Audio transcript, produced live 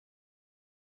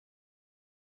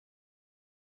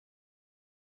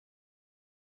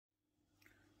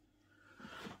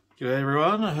G'day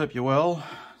everyone, I hope you're well.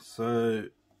 So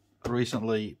I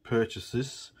recently purchased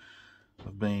this.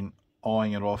 I've been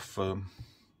eyeing it off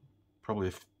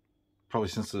probably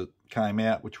since it came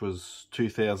out, which was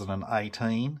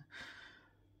 2018.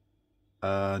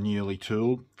 Newly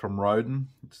tooled from Roden.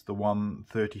 It's the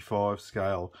 1/35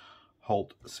 scale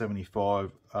Holt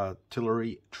 75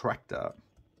 artillery tractor.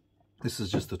 This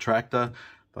is just the tractor.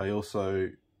 They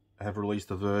also have released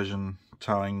a version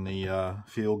towing the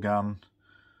field gun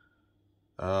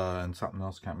and something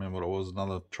else, can't remember what it was,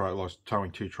 another trailer,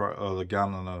 towing the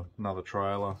gun and another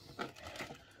trailer.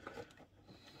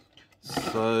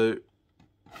 So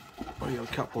we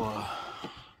got a couple of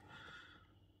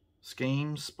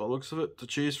schemes by the looks of it to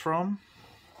choose from.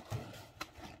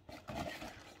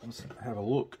 Let's have a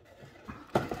look.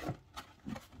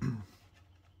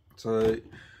 So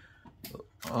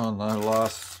I don't know, the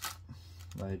last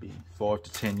maybe 5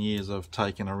 to 10 years I've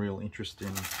taken a real interest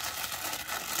in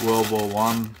World War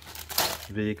I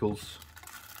vehicles.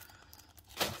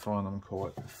 I find them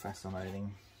quite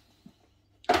fascinating.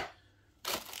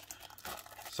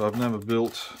 So I've never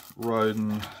built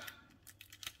Roden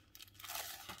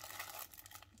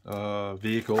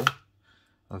vehicle.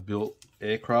 I've built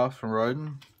aircraft from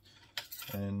Roden,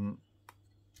 and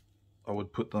I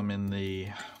would put them in the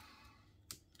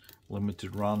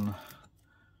limited run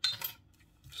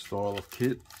style of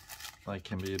kit. They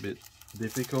can be a bit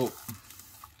difficult,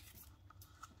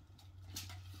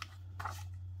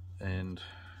 and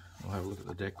I'll have a look at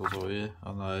the decals over here.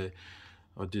 I know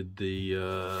I did the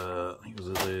I think it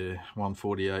was the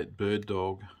 148 Bird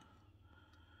Dog,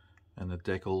 and the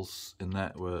decals in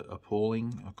that were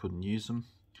appalling. I couldn't use them.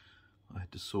 I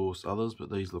had to source others, but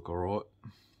these look alright,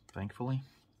 thankfully.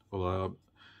 Although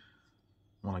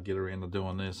when I get around to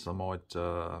doing this, I might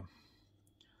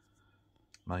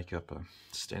make up a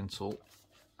stencil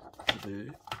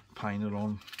to paint it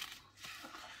on.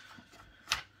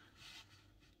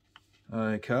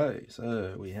 Okay,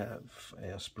 so we have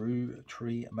our sprue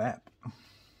tree map.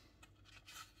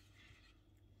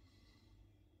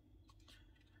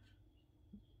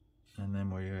 And then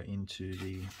we're into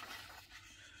the,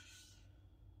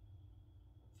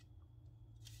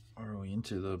 where are we,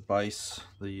 into the base,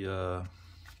 the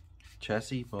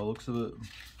chassis by the looks of it.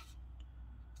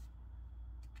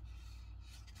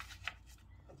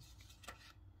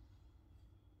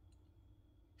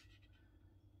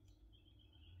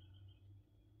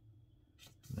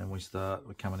 Then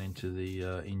we're coming into the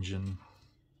engine.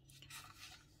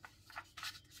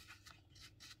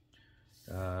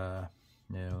 Now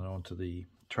onto the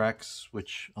tracks,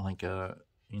 which I think are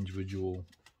individual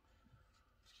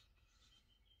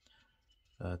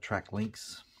track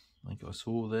links. I think I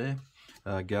saw there.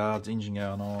 Guards, engine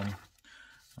going on,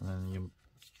 and then your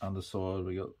underside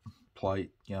we got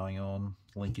plate going on,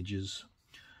 linkages,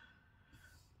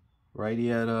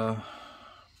 radiator,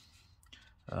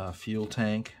 fuel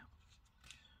tank,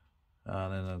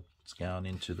 and then it's going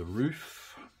into the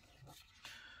roof,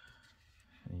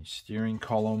 the steering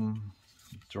column,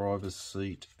 driver's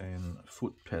seat, and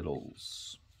foot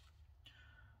pedals.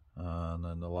 And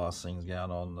then the last thing's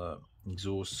going on the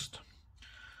exhaust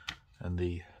and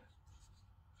the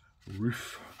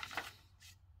roof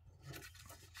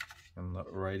and the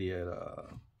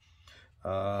radiator.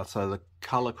 So the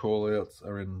colour callouts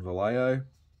are in Vallejo,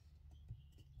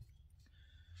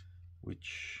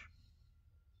 which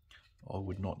I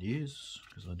would not use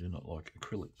because I do not like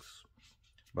acrylics,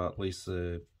 but at least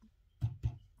they're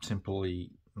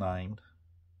simply named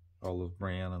olive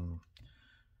brown and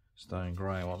stone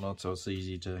grey and whatnot, so it's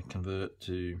easy to convert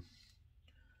to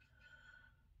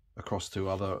across to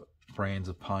other brands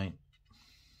of paint.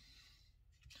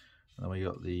 And then we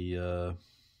got the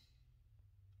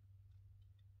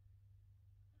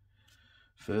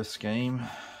first scheme,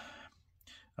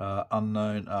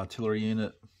 unknown artillery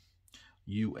unit,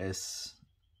 US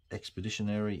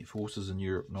Expeditionary Forces in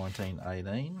Europe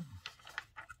 1918.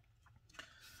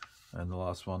 And the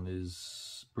last one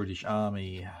is British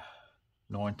Army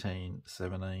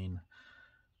 1917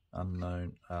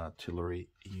 unknown artillery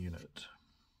unit.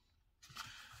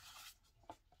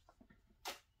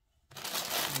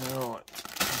 Alright.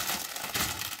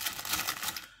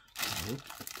 Look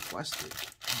at the plastic.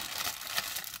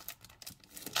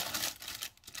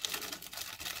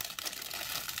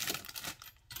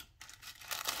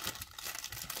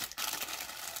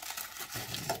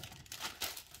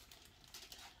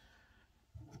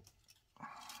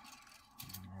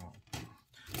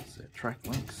 Track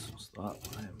links, we'll start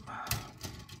with them.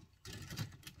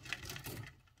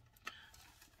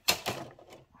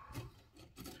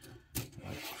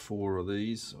 4 of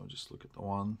these, so I'll just look at the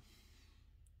one.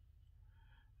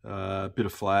 bit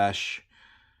of flash.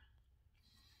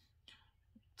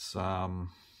 It's I'm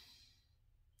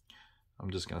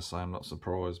just going to say I'm not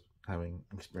surprised having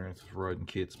experience with Roden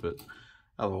kits, but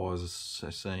otherwise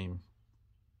they seem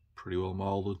pretty well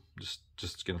moulded.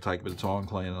 Just going to take a bit of time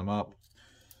cleaning them up.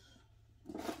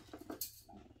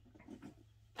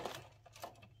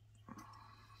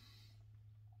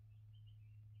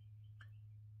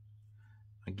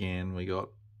 Again, we got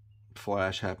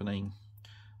flash happening.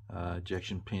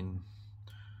 Ejection pins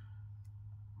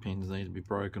need to be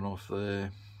broken off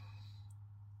there.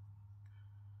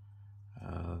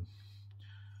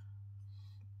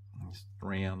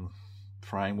 Round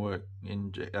framework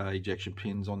ejection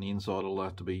pins on the inside will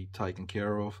have to be taken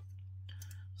care of.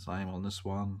 Same on this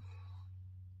one.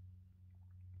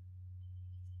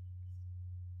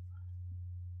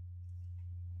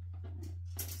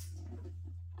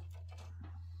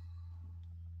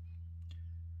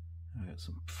 I've got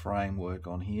some framework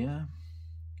on here.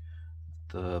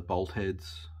 The bolt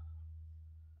heads,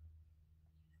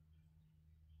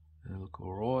 they look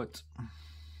alright.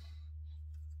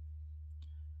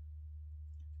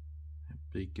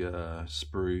 Big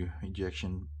sprue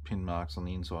ejection pin marks on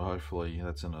the inside. Hopefully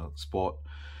that's in a spot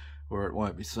where it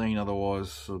won't be seen,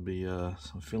 otherwise there'll be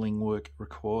some filling work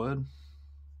required.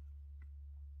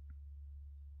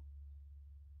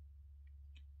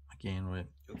 Again, we've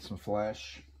got some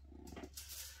flash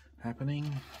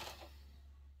happening.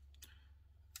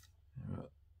 We've got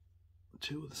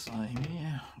two of the same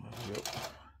here.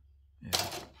 Yeah,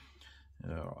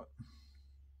 alright.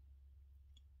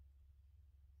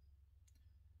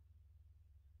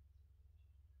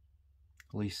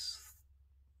 At least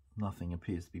nothing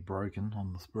appears to be broken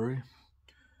on the sprue.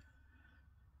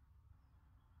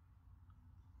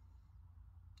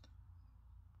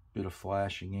 Bit of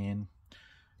flash again.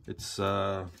 It's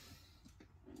not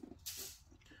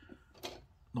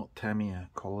Tamiya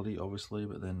quality, obviously,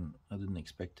 but then I didn't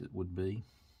expect it would be.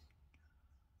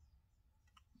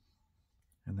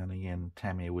 And then again,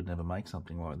 Tamiya would never make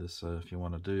something like this, so if you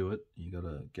want to do it, you got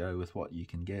to go with what you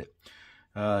can get.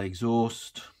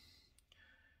 Exhaust.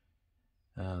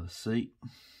 The seat,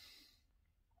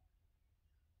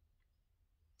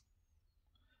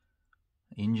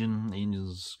 the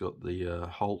engine's got the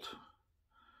Holt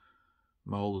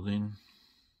moulded in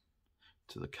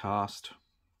to the cast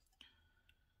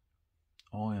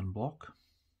iron block.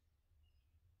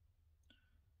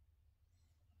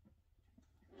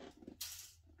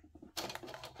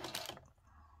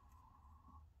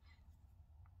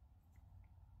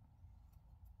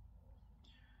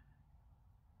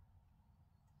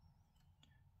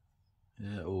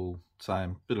 Yeah, all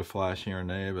same, bit of flash here and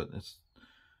there, but it's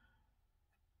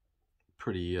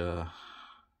pretty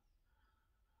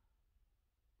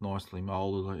nicely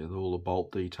moulded with all the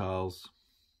bolt details.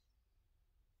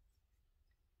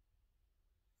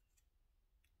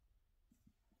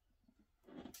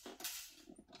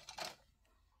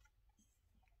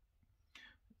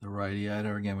 The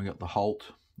radiator, again we got the Holt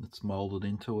that's moulded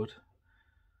into it,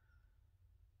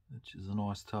 which is a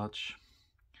nice touch.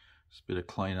 Just a bit of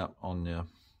clean up on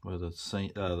where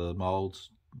the moulds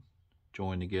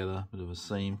join together, bit of a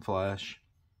seam flash,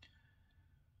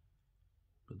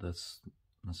 but that's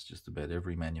just about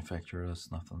every manufacturer. That's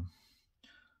nothing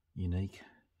unique.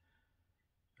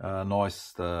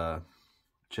 Nice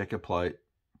checker plate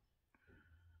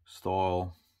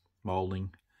style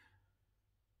moulding.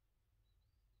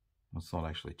 It's not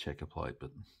actually checker plate,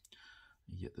 but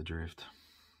you get the drift.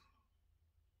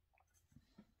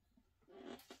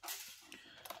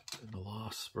 The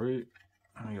last sprue,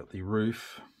 I got the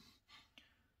roof.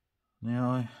 Now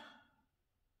I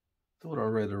thought I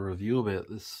read a review about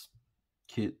this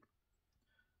kit,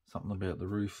 something about the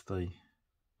roof, they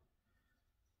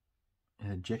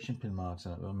had ejection pin marks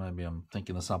in it. Well, maybe I'm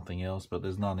thinking of something else, but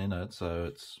there's none in it, so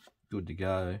it's good to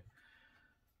go,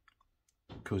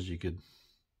 because you could,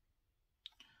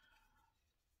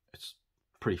 it's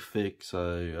pretty thick,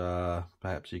 so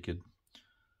perhaps you could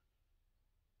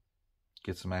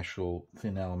get some actual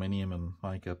thin aluminium and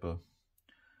make up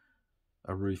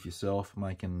a roof yourself,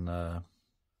 making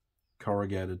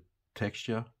corrugated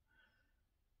texture.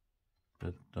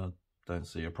 But I don't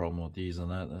see a problem with using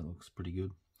that. That looks pretty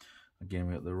good. Again,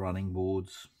 we got the running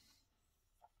boards,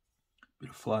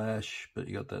 bit of flash, but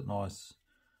you got that nice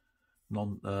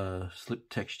slip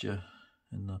texture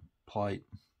in the plate.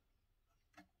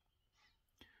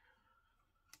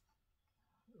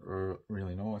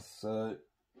 Really nice. So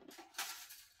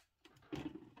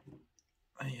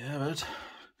there you have it.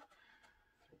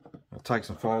 I'll take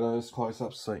some photos,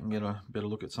 close-ups, so you can get a better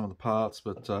look at some of the parts.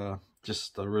 But I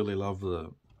really love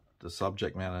the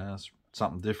subject matter. It's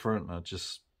something different. It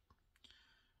just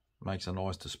Makes a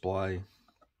nice display.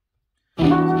 So we'll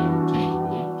tend to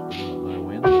build, we don't know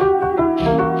when. I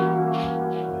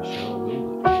shall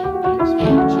build it. Thanks for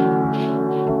watching.